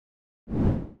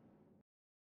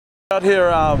Out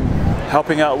here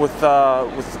helping out with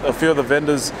a few of the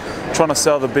vendors trying to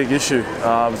sell the big issue.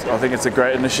 I think it's a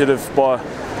great initiative by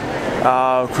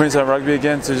Queensland Rugby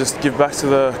again to just give back to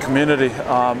the community.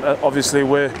 Obviously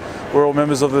we're all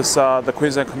members of this the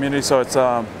Queensland community, so it's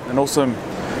an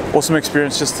awesome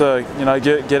experience just to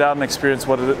get out and experience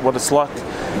what it's like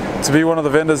to be one of the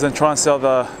vendors and try and sell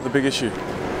the big issue.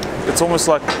 It's almost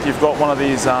like you've got one of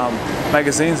these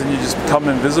magazines and you just become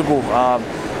invisible.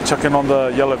 Chucking on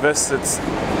the yellow vest, it's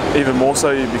even more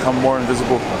so, you become more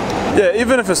invisible. Yeah,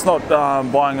 even if it's not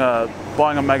buying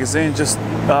a magazine, just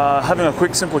having a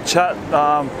quick simple chat,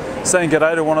 saying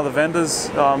g'day to one of the vendors,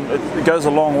 it goes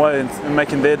a long way in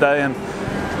making their day and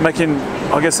making,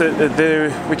 I guess,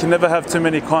 we can never have too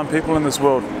many kind people in this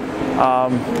world.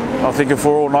 I think if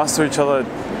we're all nice to each other,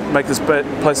 make this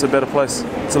place a better place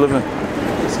to live in.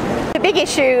 The big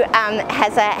issue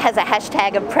has a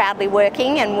hashtag of proudly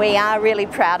working, and we are really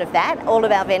proud of that. All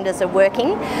of our vendors are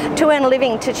working to earn a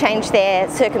living to change their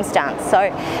circumstance, so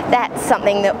that's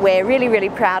something that we're really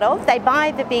proud of. They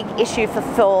buy the big issue for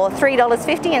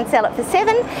 $3.50 and sell it for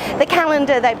 $7. The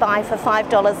calendar they buy for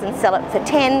 $5 and sell it for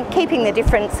 $10, keeping the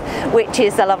difference, which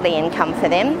is a lovely income for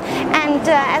them. And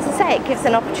as I say, it gives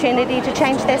an opportunity to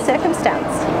change their circumstance.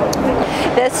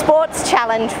 The Sports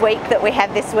Challenge week that we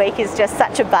have this week is just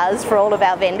such a buzz for all of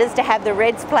our vendors. To have the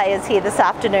Reds players here this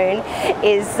afternoon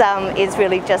is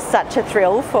really just such a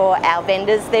thrill for our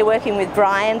vendors. They're working with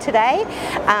Bryan today,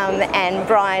 and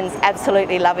Bryan's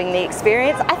absolutely loving the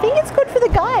experience. I think it's good for the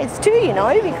guys too,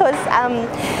 because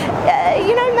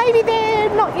maybe they're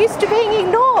not used to being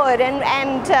ignored,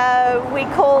 and we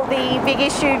call the big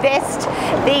issue vest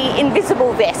the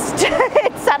invisible vest.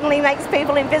 It suddenly makes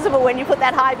people invisible when you put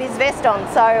that high vis vest on.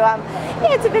 So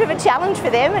yeah, it's a bit of a challenge for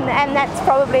them, and that's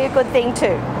probably a good thing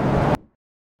too.